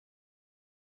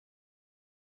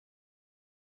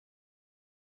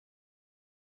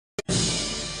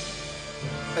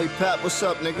Hey, Pat, what's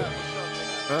up, nigga?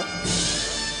 Huh?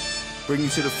 Bring you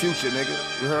to the future, nigga.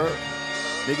 You heard?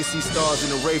 Niggas see stars in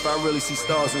the rape, I really see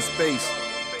stars in space.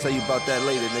 Tell you about that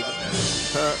later, nigga.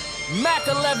 Huh? Mac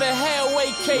 11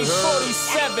 Hellway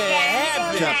K47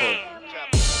 Heaven.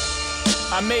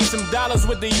 I made some dollars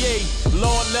with the yay.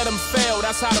 Lord, let them fail,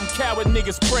 that's how them coward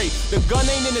niggas pray. The gun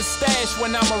ain't in the stash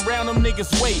when I'm around them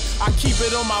niggas wait. I keep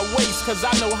it on my waist, cause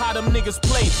I know how them niggas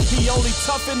play. He only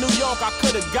tough in New York, I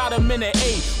could've got him in the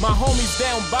A. My homies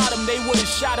down bottom, they would've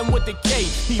shot him with the K.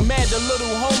 He mad the little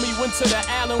homie went to the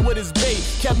island with his bae.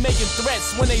 Kept making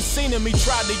threats, when they seen him, he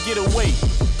tried to get away.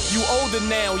 You older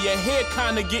now, your hair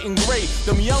kinda getting gray.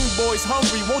 Them young boys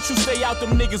hungry, won't you stay out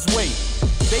them niggas' way?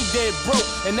 They dead broke,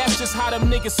 and that's just how them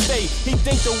niggas stay. He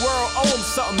think the world owe him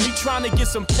something, he tryna get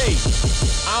some pay.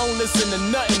 I don't listen to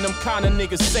nothing them kinda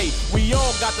niggas say. We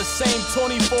all got the same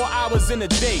 24 hours in a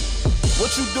day.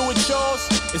 What you do with yours,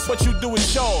 is what you do with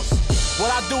yours.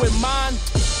 What I do with mine,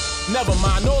 never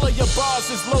mind. All of your bars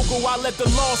is local, I let the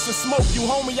losses smoke you.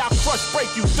 Homie, I crush,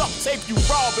 break you, duct tape you,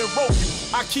 rob and rope you.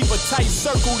 I keep a tight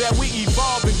circle that we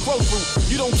evolve and grow through.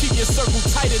 You don't keep your circle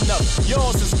tight enough,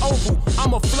 yours is oval.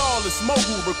 I'm a flawless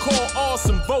mogul, record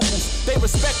awesome vocals. They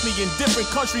respect me in different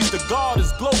countries, the God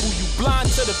is global. You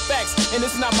blind to the facts, and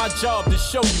it's not my job to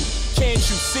show you. Can't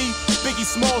you see? Biggie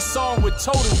small song with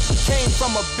Total. Came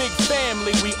from a big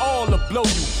family, we all will blow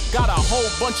you. Got a whole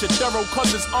bunch of thorough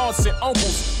cousins, aunts and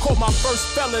uncles. Caught my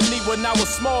first felony when I was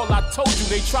small, I told you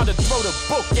they tried to throw the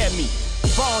book at me.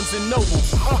 Barnes and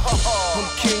Nobles. I'm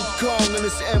King Kong in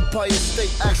this Empire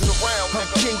State. Ask around, I'm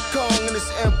King Kong in this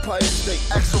Empire State.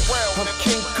 Ask around, I'm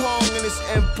King Kong in this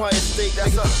Empire State.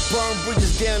 That's a burn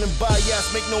bridges down and buy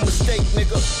yachts, make no mistake,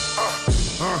 nigga.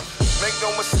 Make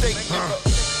no mistake, nigga.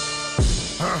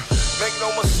 Make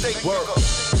no mistake, nigga.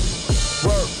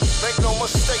 Word. Make no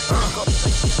mistake, nigga.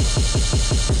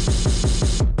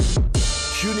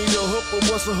 You need a hook, but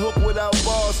what's a hook without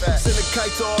bars? Send a kite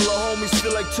to all the homies,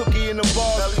 feel like Tookie in the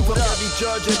bars. Fuck every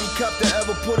judge, every cop that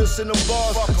ever put us in the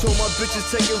bars. Told my bitches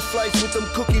taking flights with them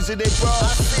cookies in their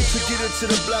bras. To get it to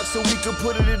the block so we can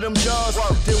put it in them jars.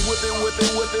 Then whip it.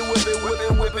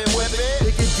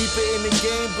 They get deeper in the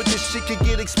game, but this shit can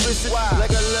get explicit.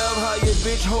 Like I love how your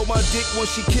bitch hold my dick when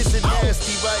she kiss it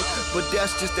nasty, right? But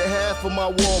that's just the half of my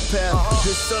wall path.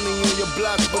 It's sunny on your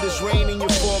block, but it's rain in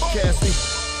your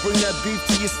forecast. Bring that beef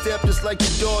to your step just like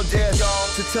your DoorDash.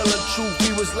 To tell the truth,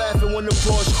 we was laughing when the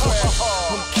Porsche crashed.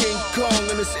 I'm King Kong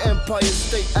in this Empire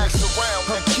State. Ask around.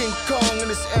 I'm King Kong in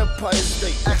this Empire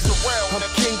State. Ask around. I'm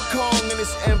King Kong in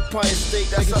this Empire State.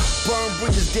 That's a burn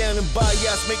bridges down and buy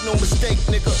yachts. Make no mistake,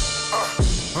 nigga.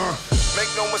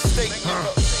 Make no mistake, nigga.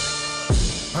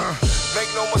 Make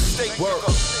no mistake,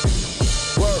 nigga.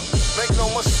 Word. Make no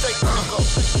mistake, nigga.